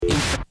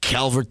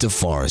Calvert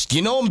Deforrest.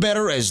 You know him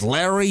better as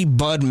Larry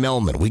Bud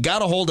Melman. We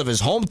got a hold of his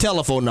home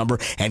telephone number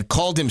and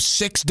called him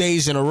 6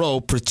 days in a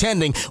row,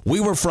 pretending we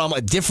were from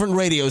a different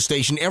radio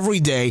station every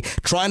day,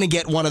 trying to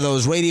get one of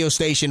those radio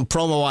station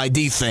promo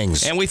ID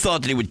things. And we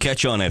thought that he would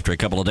catch on after a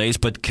couple of days,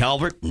 but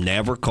Calvert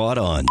never caught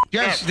on.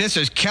 Yes, this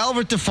is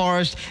Calvert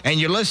Deforrest,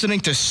 and you're listening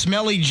to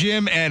Smelly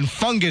Jim and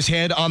Fungus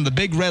Head on the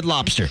Big Red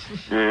Lobster.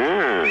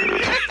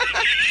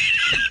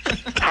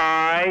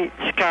 Hi,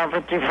 it's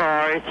Calvert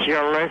Deforrest.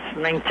 You're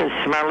listening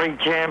to Smelly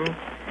Jim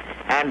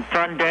and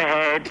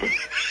Thunderhead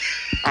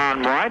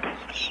on what?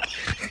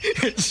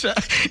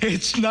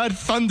 It's not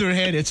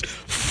Thunderhead, it's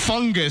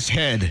Fungus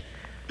Head.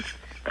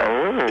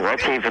 Oh,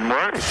 that's even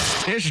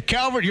worse. This is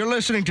Calvert. You're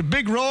listening to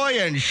Big Roy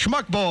and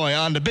Schmuck Boy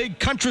on the Big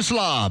Country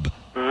Slob.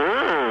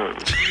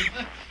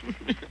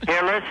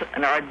 Here, listen.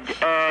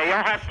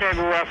 You'll have to.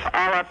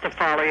 I'll have to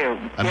follow you.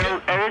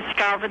 It's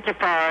Calvert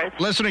Deforrest.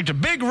 Listening to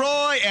Big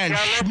Roy and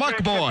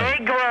Schmuck Boy.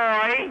 Big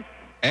Roy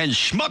And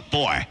Schmuck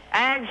Boy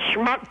and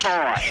Schmuck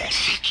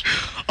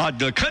Boy on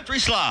the Country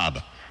Slob.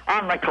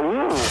 on the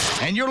cool.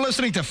 And you're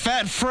listening to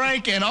Fat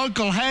Frank and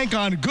Uncle Hank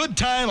on Good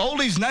Time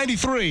Oldies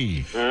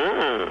 93.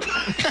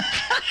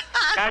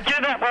 Now do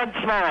that once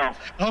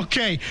more.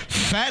 Okay,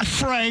 Fat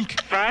Frank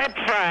Fat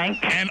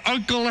Frank. and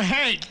Uncle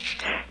Hank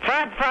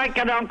Fat Frank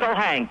and Uncle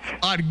Hank.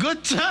 on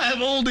Good Time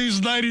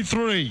Oldies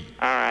 93.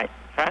 All right.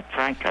 Fat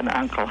Frank and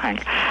Uncle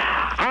Hank.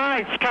 Hi,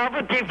 it's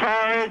Calvert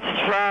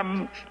Deforrest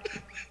from...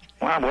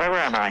 Well, where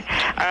am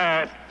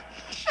I?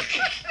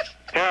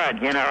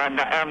 Good. You know,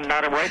 I'm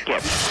not awake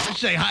yet.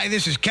 Say hi,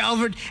 this is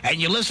Calvert,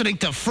 and you're listening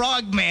to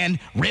Frogman,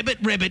 Ribbit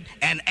Ribbit,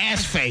 and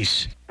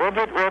Assface.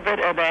 Ribbit, ribbit,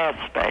 and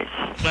ass space.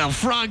 Well,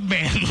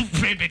 Frogman,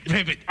 Ribbit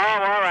Ribbit. Oh,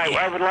 all right.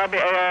 Well, let me...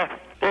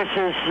 this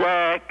is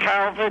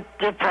Calvert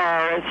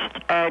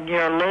Deforrest, and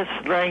you're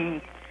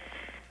listening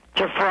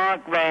to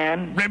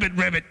Frogman. Ribbit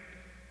Ribbit.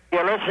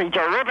 You're listening to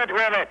Ribbit,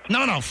 Ribbit.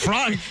 No,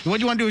 Frog. What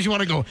you want to do is you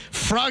want to go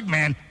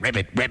Frogman,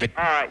 Ribbit Ribbit,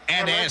 All right.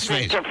 and you're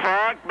listening Assface. to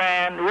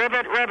Frogman,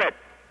 Ribbit, Ribbit,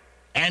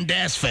 And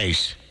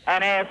Assface.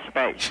 and ass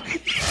space.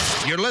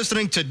 You're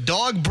listening to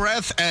Dog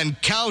Breath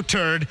and Cow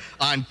Turd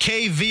on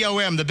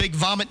KVOM, the Big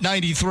Vomit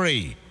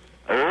 93.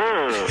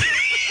 Ooh.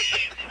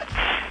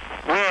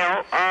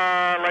 Well,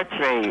 let's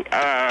see.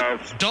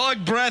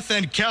 Dog Breath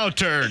and Cow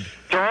Turd.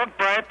 Dog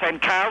breath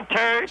and cow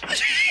turd.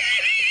 This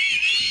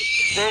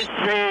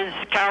is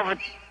Calvert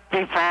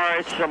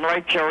Deforrest from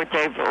Late Show with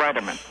David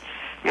Letterman.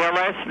 You're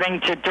listening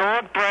to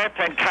Dog Breath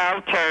and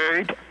Cow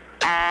Turd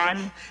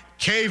on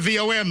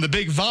KVOM, the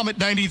Big Vomit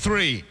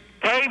 93.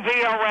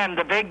 KVOM,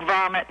 the Big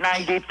Vomit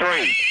 93.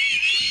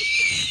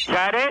 Is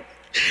that it?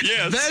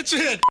 Yes. That's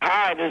it.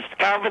 Hi, this is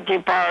Calvert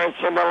Deforrest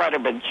from the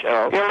Letterman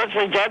Show. You're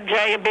listening to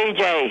MJ and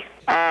BJ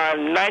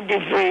on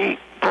 93.3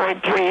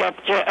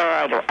 FJ.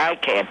 I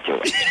can't do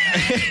it.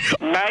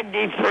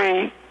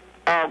 93.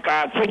 Oh,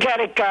 God. Forget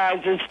it,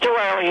 guys. It's too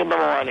early in the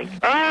morning.